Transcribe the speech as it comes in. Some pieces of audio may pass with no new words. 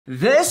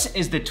This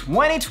is the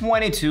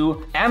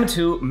 2022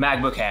 M2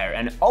 MacBook Air,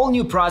 an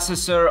all-new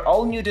processor,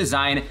 all-new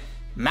design,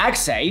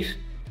 MagSafe,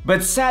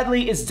 but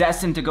sadly it's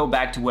destined to go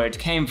back to where it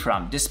came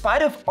from.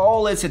 Despite of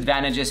all its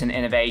advantages and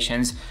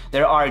innovations,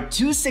 there are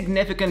two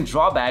significant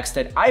drawbacks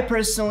that I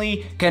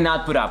personally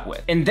cannot put up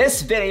with. In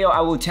this video,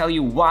 I will tell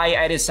you why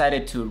I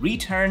decided to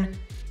return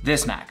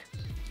this Mac.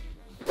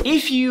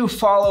 If you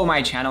follow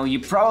my channel, you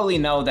probably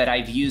know that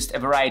I've used a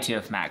variety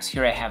of Macs.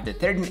 Here I have the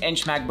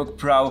 13-inch MacBook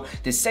Pro,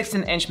 the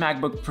 16-inch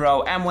MacBook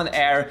Pro, M1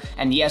 Air,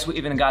 and yes, we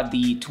even got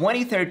the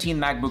 2013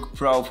 MacBook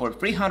Pro for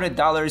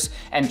 $300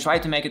 and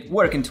tried to make it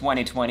work in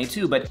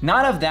 2022, but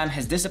none of them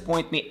has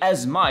disappointed me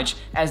as much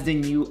as the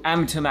new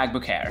M2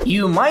 MacBook Air.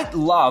 You might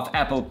love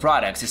Apple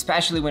products,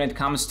 especially when it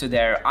comes to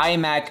their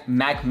iMac,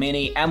 Mac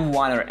Mini,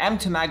 M1 or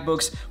M2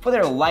 MacBooks for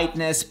their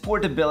lightness,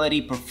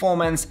 portability,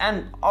 performance,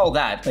 and all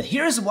that. But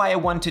here's why I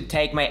want to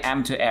take my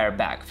M2 Air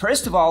back.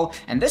 First of all,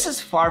 and this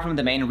is far from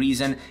the main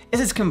reason,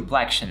 is its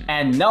complexion.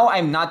 And no,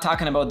 I'm not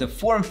talking about the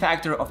form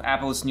factor of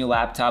Apple's new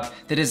laptop.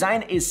 The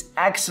design is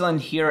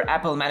excellent here.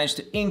 Apple managed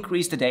to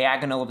increase the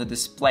diagonal of the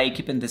display,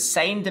 keeping the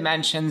same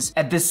dimensions,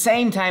 at the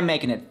same time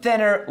making it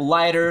thinner,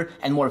 lighter,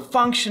 and more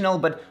functional.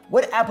 But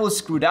what Apple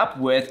screwed up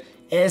with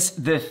is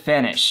the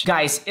finish.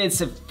 Guys,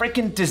 it's a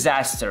freaking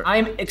disaster.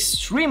 I'm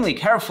extremely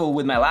careful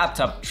with my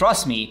laptop,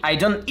 trust me. I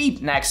don't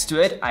eat next to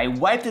it, I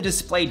wipe the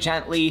display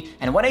gently,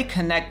 and when I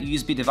connect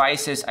USB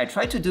devices, I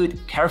try to do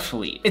it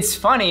carefully. It's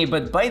funny,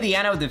 but by the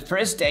end of the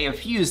first day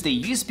of use,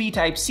 the USB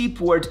Type-C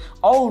port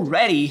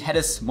already had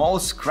a small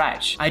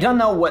scratch. I don't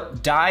know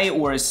what dye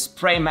or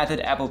spray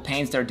method Apple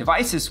paints their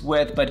devices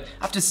with, but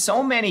after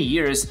so many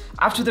years,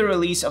 after the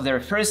release of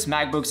their first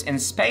MacBooks in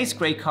space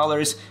gray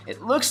colors,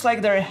 it looks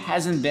like there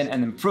hasn't been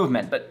an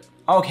improvement. But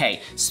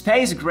okay,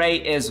 space gray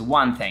is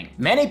one thing.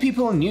 Many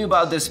people knew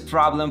about this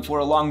problem for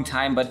a long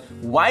time, but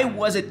why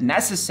was it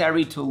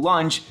necessary to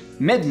launch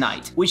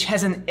Midnight, which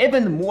has an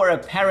even more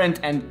apparent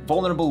and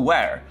vulnerable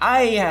wear?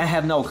 I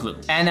have no clue.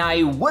 And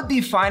I would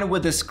be fine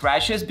with the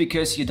scratches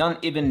because you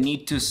don't even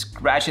need to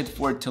scratch it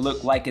for it to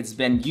look like it's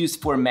been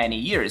used for many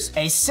years.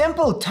 A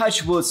simple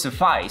touch will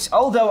suffice,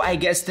 although I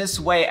guess this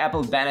way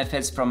Apple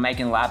benefits from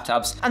making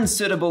laptops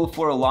unsuitable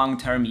for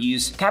long-term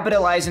use,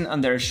 capitalizing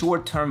on their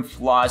short-term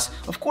flaws.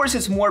 Of course,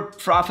 it's more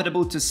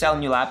profitable to sell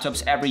new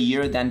laptops every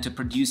year than to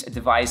produce a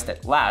device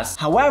that lasts.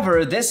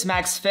 However, this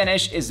Mac's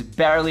finish is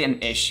barely an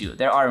issue.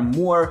 There are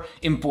more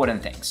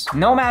important things.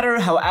 No matter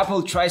how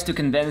Apple tries to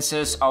convince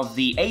us of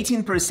the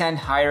 18%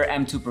 higher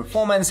M2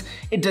 performance,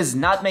 it does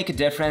not make a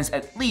difference,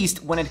 at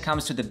least when it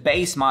comes to the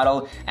base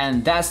model,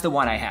 and that's the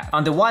one I have.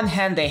 On the one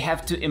hand, they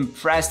have to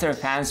impress their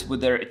fans with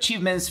their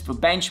achievements through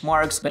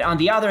benchmarks, but on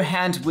the other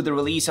hand, with the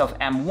release of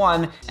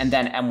M1 and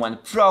then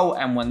M1 Pro,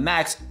 M1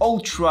 Max,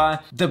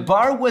 Ultra, the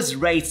bar was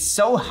raised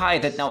so high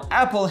that now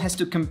Apple has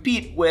to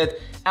compete with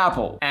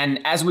Apple. And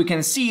as we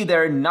can see,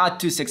 they're not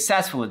too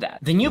successful with that.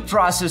 The new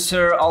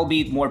processor,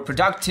 albeit more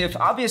productive,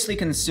 obviously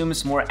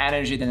consumes more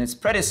energy than its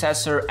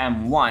predecessor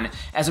M1,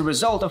 as a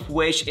result of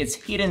which its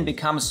heating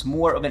becomes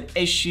more of an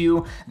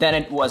issue than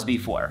it was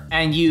before.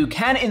 And you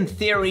can, in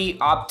theory,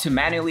 opt to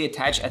manually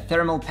attach a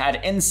thermal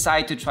pad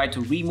inside to try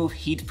to remove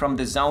heat from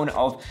the zone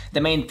of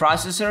the main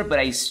processor, but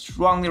I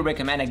strongly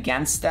recommend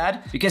against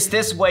that, because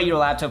this way your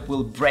laptop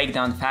will break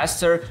down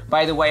faster.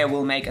 By the way, I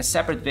will make a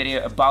separate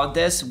video about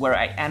this where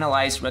I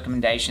analyze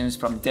recommendations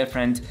from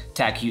different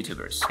tech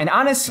YouTubers. And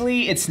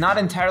honestly, it's not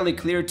entirely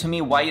clear to me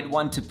why you'd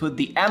want to put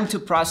the M2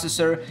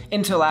 processor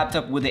into a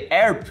laptop with the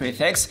Air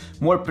prefix,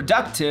 more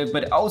productive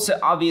but also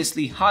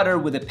obviously hotter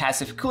with a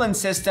passive cooling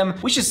system,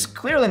 which is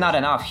clearly not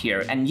enough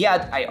here. And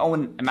yet I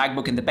own a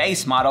MacBook in the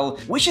base model,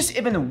 which is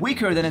even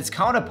weaker than its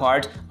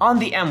counterpart on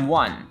the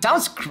M1.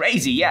 Sounds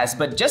crazy, yes,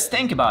 but just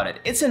think about it.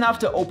 It's enough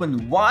to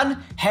open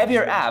one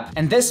heavier app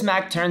and this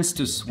Mac turns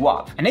to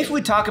swap. And if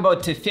we talk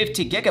about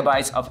 250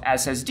 gigabytes of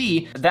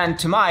SSD, then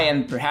to my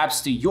and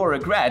perhaps to your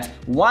regret,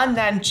 one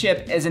NAND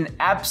chip is an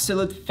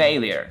absolute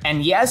failure.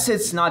 And yes,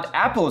 it's not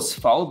Apple's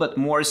fault, but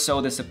more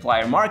so the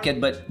supplier market,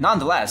 but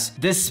nonetheless,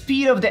 the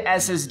speed of the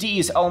SSD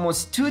is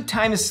almost 2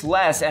 times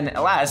less, and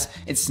alas,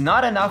 it's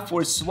not enough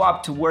for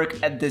swap to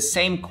work at the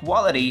same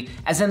quality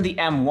as in the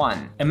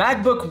M1. A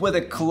MacBook with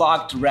a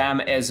clocked RAM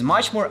is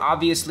much more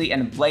obviously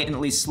and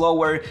blatantly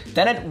slower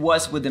than it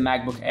was with the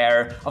MacBook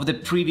Air of the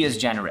previous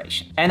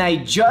generation. And I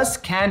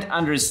just can't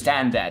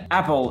understand that.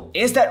 Apple,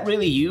 is that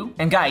really you?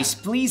 And guys,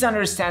 please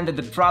understand that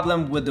the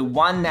problem with the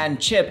one NAND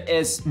chip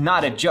is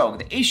not a joke.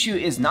 The issue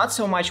is not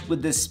so much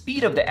with the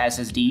speed of the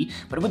SSD,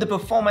 but with the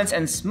performance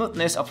and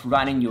smoothness of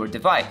running your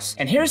device.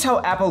 And here's how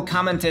Apple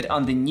commented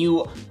on the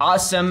new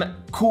awesome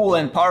cool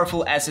and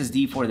powerful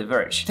SSD for the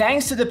Verge.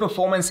 Thanks to the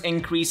performance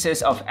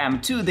increases of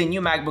M2, the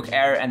new MacBook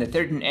Air and the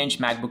 13-inch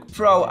MacBook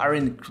Pro are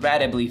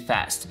incredibly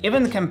fast,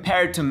 even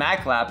compared to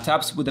Mac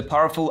laptops with a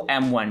powerful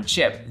M1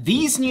 chip.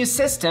 These new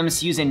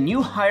systems use a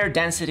new higher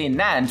density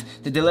NAND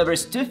that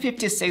delivers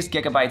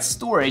 256GB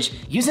storage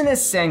using a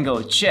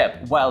single chip,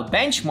 while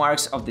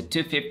benchmarks of the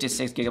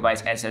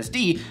 256GB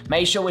SSD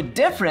may show a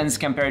difference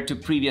compared to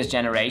previous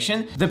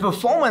generation. The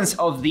performance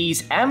of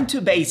these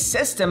M2-based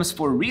systems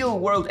for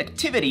real-world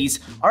activities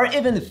are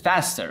even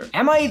faster.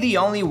 Am I the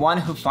only one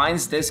who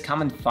finds this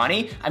comment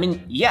funny? I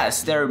mean,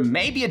 yes, there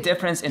may be a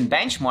difference in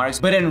benchmarks,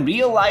 but in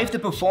real life the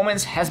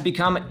performance has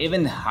become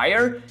even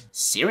higher?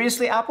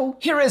 Seriously, Apple?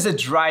 Here is a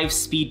drive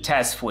speed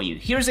test for you.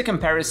 Here's a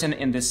comparison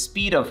in the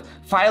speed of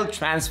file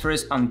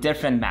transfers on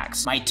different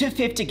Macs. My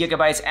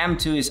 250GB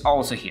M2 is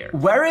also here.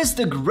 Where is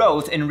the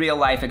growth in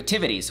real-life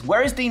activities?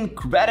 Where is the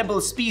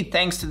incredible speed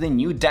thanks to the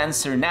new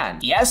denser NAND?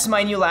 Yes,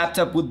 my new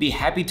laptop would be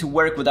happy to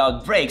work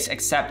without breaks,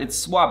 except its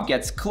swap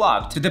gets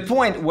clogged to the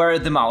point where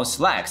the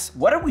mouse lags.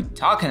 What are we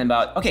talking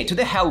about? Okay, to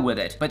the hell with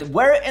it. But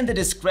where in the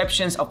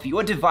descriptions of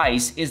your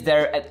device is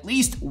there at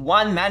least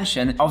one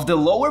mention of the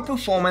lower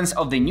performance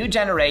of the new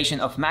generation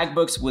of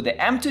MacBooks with the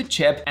M2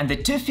 chip and the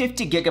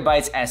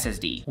 250GB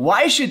SSD?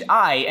 Why should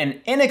I, an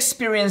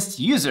inexperienced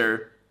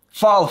user,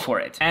 fall for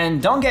it?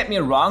 And don't get me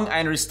wrong, I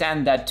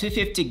understand that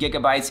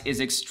 250GB is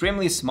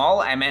extremely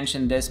small. I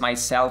mentioned this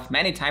myself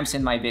many times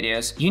in my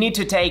videos. You need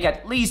to take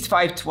at least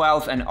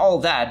 512 and all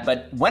that,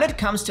 but when it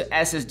comes to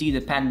SSD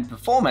dependent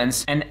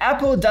performance and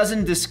Apple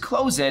doesn't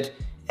disclose it,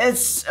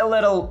 it's a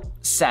little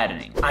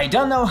saddening. I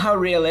don't know how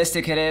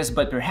realistic it is,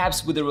 but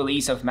perhaps with the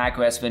release of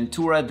macOS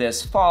Ventura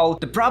this fall,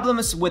 the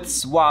problems with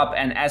swap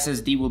and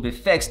SSD will be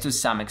fixed to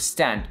some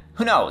extent.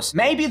 Who knows?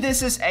 Maybe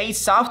this is a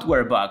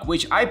software bug,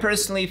 which I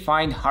personally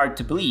find hard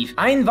to believe.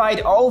 I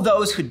invite all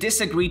those who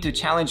disagree to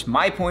challenge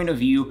my point of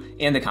view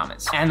in the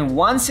comments. And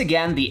once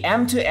again, the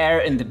M2 Air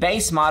in the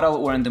base model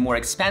or in the more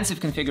expensive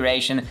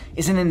configuration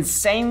is an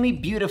insanely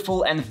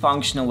beautiful and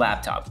functional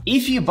laptop.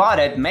 If you bought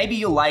it, maybe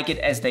you like it,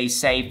 as they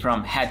say,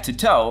 from head to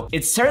toe.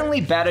 It's certainly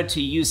better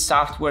to use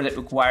software that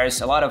requires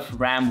a lot of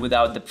RAM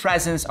without the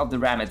presence of the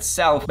RAM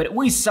itself, but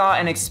we saw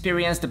and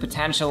experienced the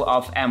potential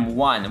of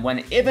M1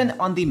 when even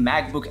on the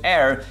MacBook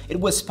Air it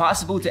was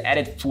possible to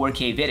edit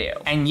 4K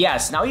video. And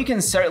yes, now you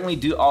can certainly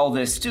do all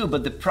this too,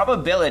 but the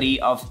probability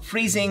of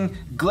freezing,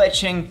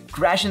 glitching,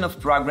 crashing of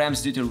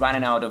programs due to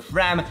running out of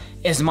RAM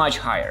is much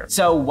higher.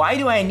 So why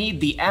do I need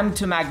the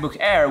M2 MacBook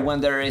Air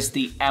when there is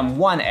the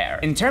M1 Air?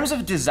 In terms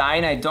of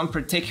design, I don't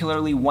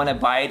particularly want to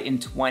buy it in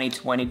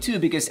 2022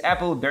 because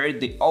Apple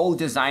buried the old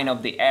design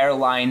of the Air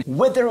line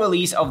with the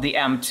release of the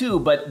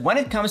M2, but when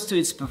it comes to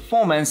its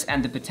performance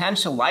and the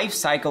potential life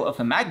cycle of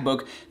a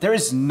MacBook, there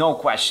is no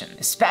question,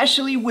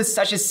 especially with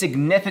such a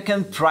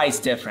significant price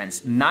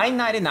difference,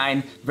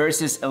 $999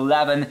 versus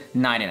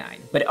 $1199.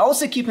 But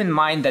also keep in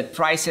mind that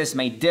prices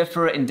may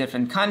differ in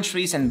different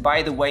countries, and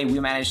by the way, we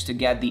managed to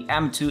get the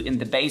M2 in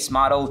the base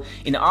model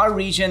in our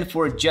region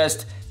for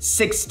just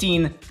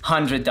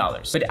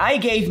 $1,600. But I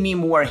gave me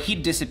more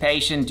heat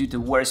dissipation due to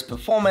worse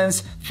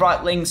performance,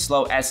 throttling,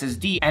 slow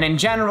SSD, and in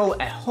general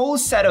a whole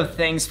set of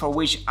things for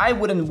which I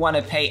wouldn't want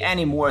to pay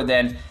any more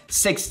than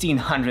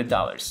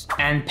 $1,600.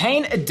 And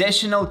paying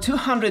additional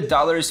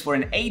 $200 for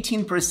an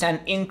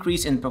 18%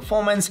 increase in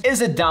performance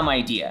is a dumb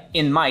idea,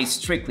 in my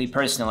strictly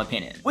personal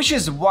opinion. Which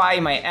is why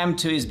my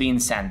M2 is being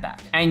sent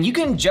back. And you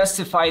can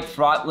justify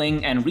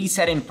throttling and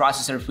resetting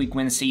processor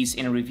frequencies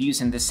in reviews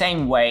in the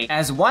same way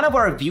as one of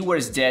our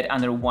viewers did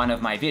under one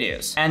of my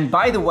videos. And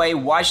by the way,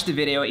 watch the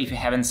video if you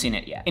haven't seen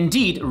it yet.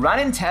 Indeed,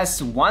 running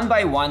tests one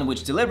by one,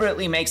 which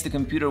deliberately makes the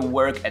computer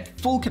work at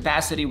full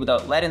capacity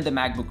without letting the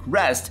MacBook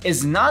rest,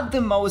 is not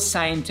the most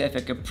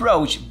scientific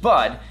approach,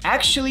 but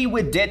actually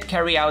we did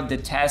carry out the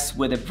tests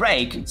with a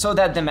break so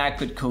that the Mac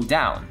could cool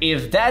down.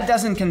 If that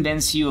doesn't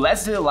convince you,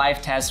 let's do a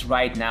live test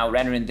right now,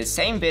 rendering the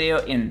same video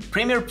in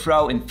Premiere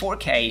Pro in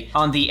 4K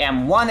on the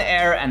M1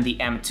 Air and the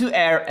M2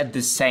 Air at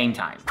the same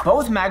time.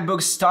 Both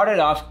MacBooks started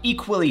off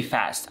equally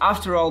fast.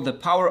 After all, the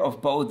power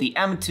of both the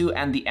M2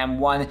 and the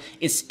M1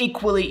 is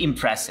equally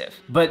impressive.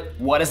 But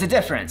what is the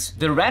difference?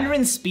 The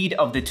rendering speed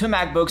of the two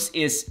MacBooks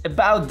is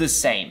about the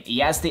same.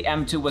 Yes, the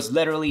M2 was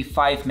literally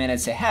 5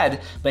 minutes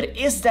ahead, but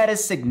is that a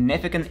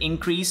significant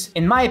increase?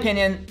 In my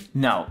opinion,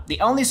 no.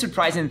 The only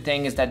surprising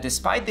thing is that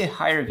despite the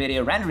higher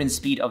video rendering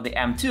speed of the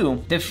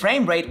M2, the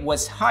frame rate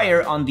was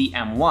higher on the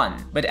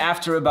M1. But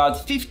after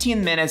about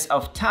 15 minutes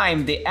of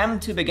time, the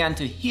M2 began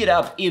to heat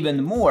up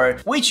even more,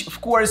 which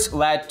of course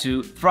led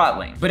to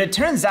throttling. But it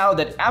turns out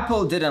that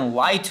Apple didn't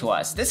lie to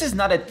us. This is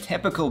not a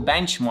typical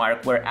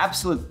benchmark where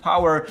absolute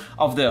power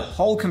of the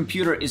whole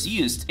computer is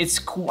used. It's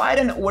quite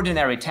an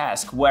ordinary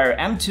task where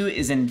M2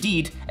 is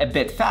indeed a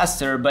bit bit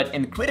faster, but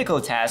in critical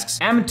tasks,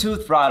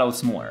 M2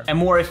 throttles more. A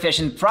more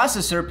efficient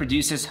processor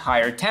produces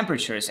higher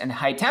temperatures, and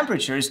high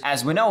temperatures,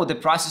 as we know, the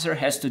processor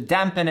has to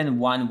dampen in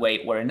one way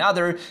or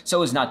another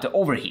so as not to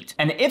overheat.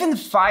 And even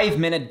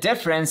 5-minute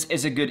difference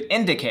is a good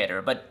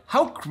indicator, but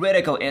how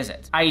critical is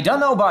it? I don't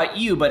know about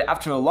you, but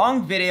after a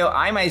long video,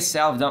 I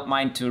myself don't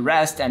mind to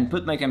rest and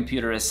put my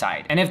computer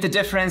aside. And if the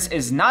difference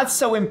is not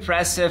so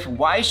impressive,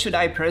 why should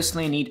I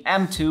personally need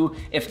M2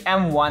 if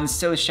M1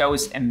 still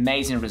shows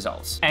amazing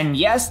results? And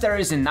yes, there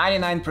is a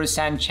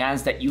 99%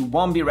 chance that you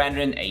won't be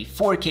rendering a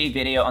 4K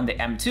video on the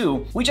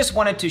M2. We just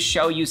wanted to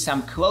show you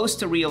some close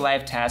to real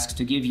life tasks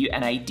to give you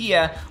an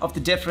idea of the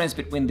difference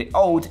between the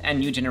old and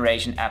new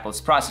generation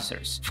Apple's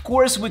processors. Of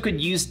course, we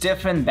could use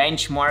different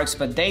benchmarks,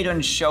 but they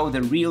don't show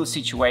the real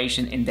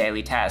situation in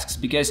daily tasks,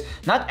 because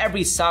not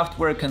every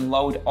software can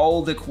load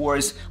all the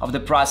cores of the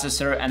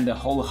processor and the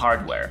whole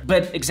hardware.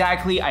 But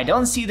exactly, I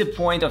don't see the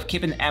point of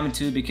keeping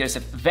M2 because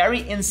of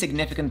very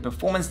insignificant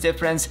performance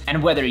difference,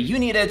 and whether you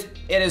need it,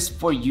 it is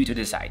for you to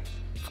decide.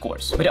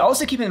 Course. But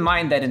also keep in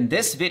mind that in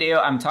this video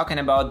I'm talking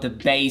about the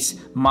base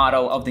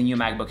model of the new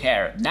MacBook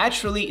Air.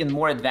 Naturally, in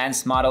more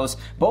advanced models,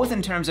 both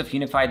in terms of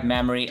unified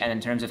memory and in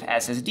terms of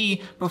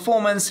SSD,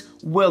 performance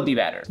will be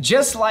better.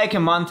 Just like a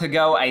month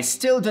ago, I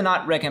still do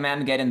not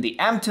recommend getting the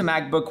M2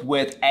 MacBook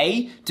with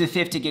A,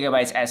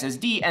 250GB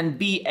SSD and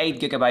B,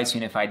 8GB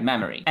unified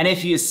memory. And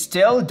if you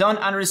still don't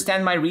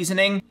understand my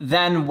reasoning,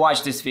 then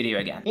watch this video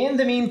again. In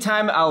the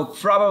meantime, I'll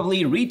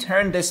probably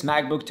return this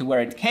MacBook to where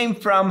it came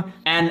from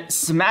and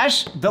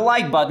smash the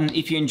like button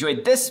if you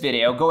enjoyed this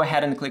video. Go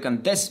ahead and click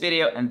on this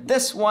video and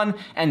this one,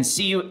 and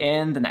see you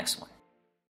in the next one.